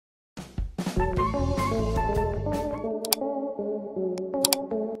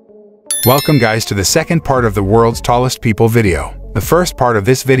Welcome guys to the second part of the world's tallest people video. The first part of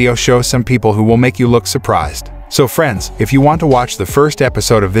this video shows some people who will make you look surprised. So friends, if you want to watch the first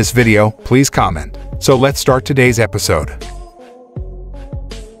episode of this video, please comment. So let's start today's episode.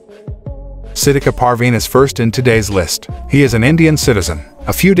 Siddhika Parveen is first in today's list. He is an Indian citizen.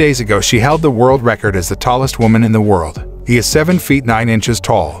 A few days ago she held the world record as the tallest woman in the world. He is 7 feet 9 inches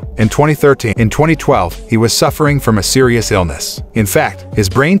tall. In 2012, he was suffering from a serious illness. In fact, his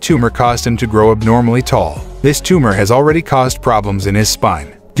brain tumor caused him to grow abnormally tall. This tumor has already caused problems in his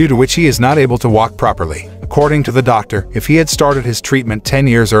spine, due to which he is not able to walk properly. According to the doctor, if he had started his treatment 10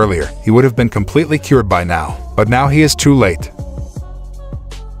 years earlier, he would have been completely cured by now. But now he is too late.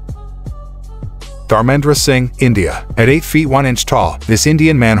 Dharmendra Singh, India. At 8 feet 1 inch tall, this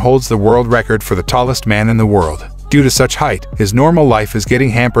Indian man holds the world record for the tallest man in the world. Due to such height, his normal life is getting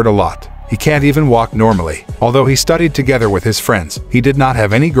hampered a lot. He can't even walk normally. Although he studied together with his friends, he did not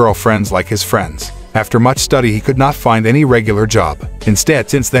have any girlfriends like his friends. After much study he could not find any regular job. Instead,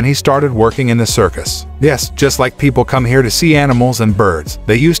 since then he started working in the circus. Yes, just like people come here to see animals and birds,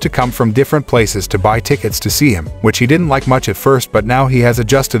 they used to come from different places to buy tickets to see him, which he didn't like much at first, but now he has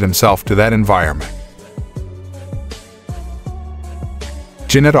adjusted himself to that environment.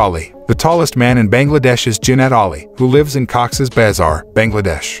 Junaid Ali. The tallest man in Bangladesh is Junaid Ali, who lives in Cox's Bazar,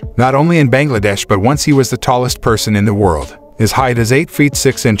 Bangladesh. Not only in Bangladesh but once he was the tallest person in the world. His height is 8 feet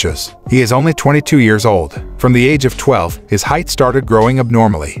 6 inches. He is only 22 years old. From the age of 12, his height started growing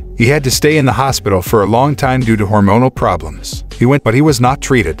abnormally. He had to stay in the hospital for a long time due to hormonal problems. He went, but he was not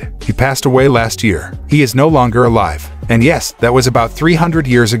treated. He passed away last year. He is no longer alive. And yes, that was about 300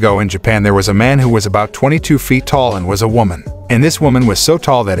 years ago. In Japan there was a man who was about 22 feet tall and was a woman. And this woman was so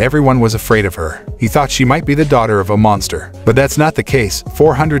tall that everyone was afraid of her. He thought she might be the daughter of a monster. But that's not the case.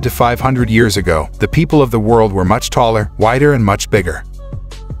 400 to 500 years ago, the people of the world were much taller, wider and much bigger.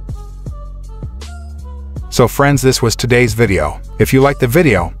 So friends, this was today's video. If you liked the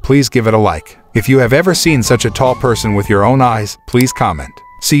video, please give it a like. If you have ever seen such a tall person with your own eyes, please comment.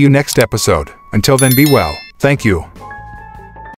 See you next episode. Until then, be well. Thank you.